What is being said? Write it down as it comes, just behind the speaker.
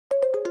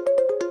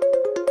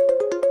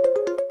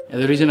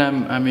The reason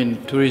I'm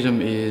in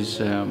tourism is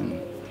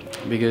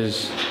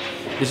because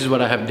this is what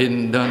I have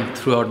done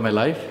throughout my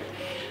life,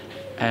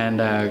 and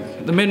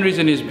the main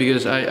reason is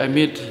because I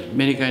meet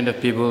many kind of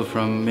people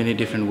from many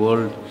different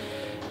world,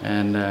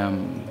 and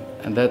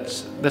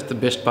that's the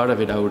best part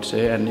of it, I would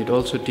say. And it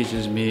also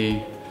teaches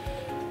me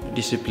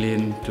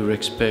discipline, to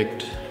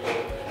respect,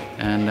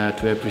 and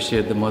to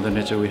appreciate the mother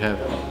nature we have.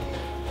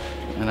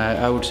 And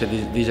I would say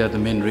these are the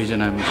main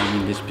reason I'm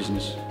in this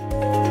business.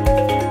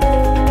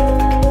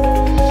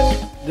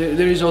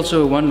 There is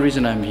also one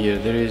reason I'm here.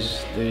 There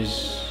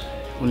is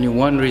only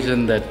one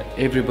reason that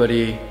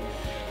everybody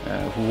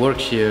who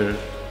works here,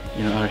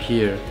 are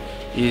here,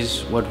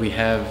 is what we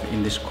have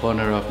in this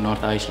corner of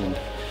North Iceland.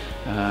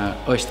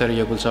 Austari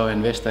Jökulsá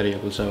and Vestari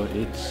Jökulsá.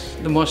 It's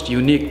the most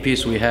unique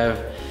piece we have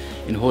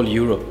in whole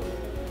Europe.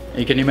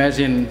 You can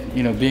imagine,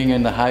 being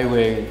in the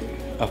highway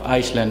of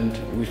Iceland.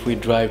 If we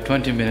drive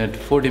 20 minutes,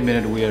 40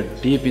 minutes, we are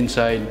deep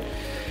inside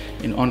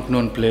in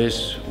unknown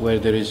place where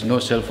there is no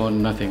cell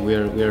phone, nothing. We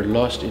are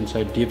lost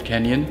inside deep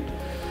canyon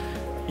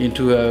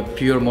into a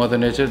pure mother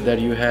nature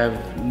that you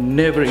have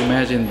never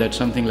imagined that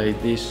something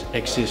like this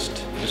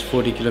exists just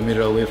 40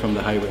 kilometers away from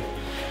the highway.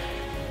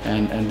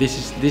 And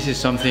this is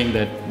something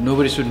that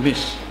nobody should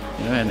miss,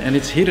 and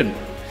it's hidden.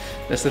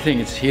 That's the thing,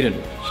 it's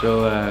hidden.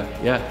 So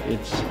yeah,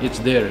 it's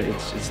there.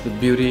 It's the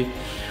beauty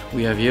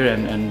we have here,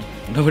 and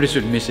nobody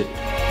should miss it.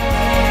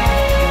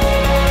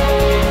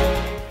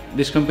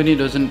 This company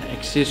doesn't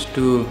exist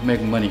to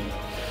make money.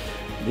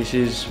 This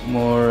is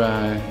more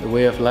the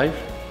way of life,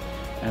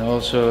 and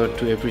also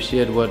to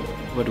appreciate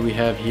what we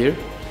have here.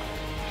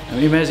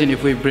 Imagine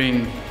if we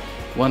bring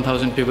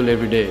 1,000 people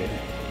every day,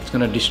 it's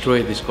going to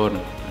destroy this corner.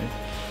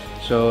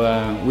 Right? So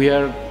we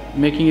are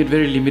making it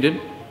very limited.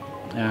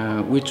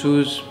 We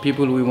choose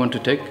people we want to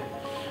take.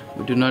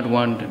 We do not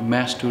want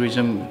mass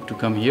tourism to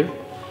come here,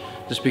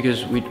 just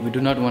because we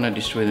do not want to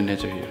destroy the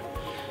nature here.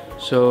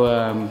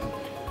 So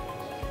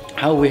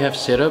how we have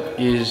set up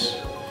is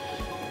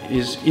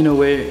in a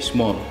way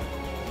small,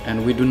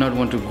 and we do not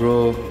want to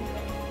grow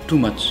too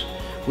much.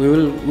 We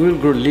will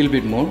grow a little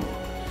bit more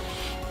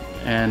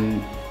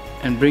and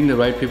bring the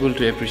right people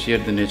to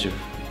appreciate the nature,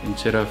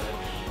 instead of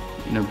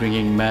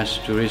bringing mass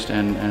tourists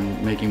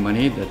and making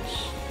money.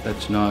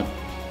 That's not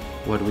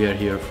what we are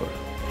here for.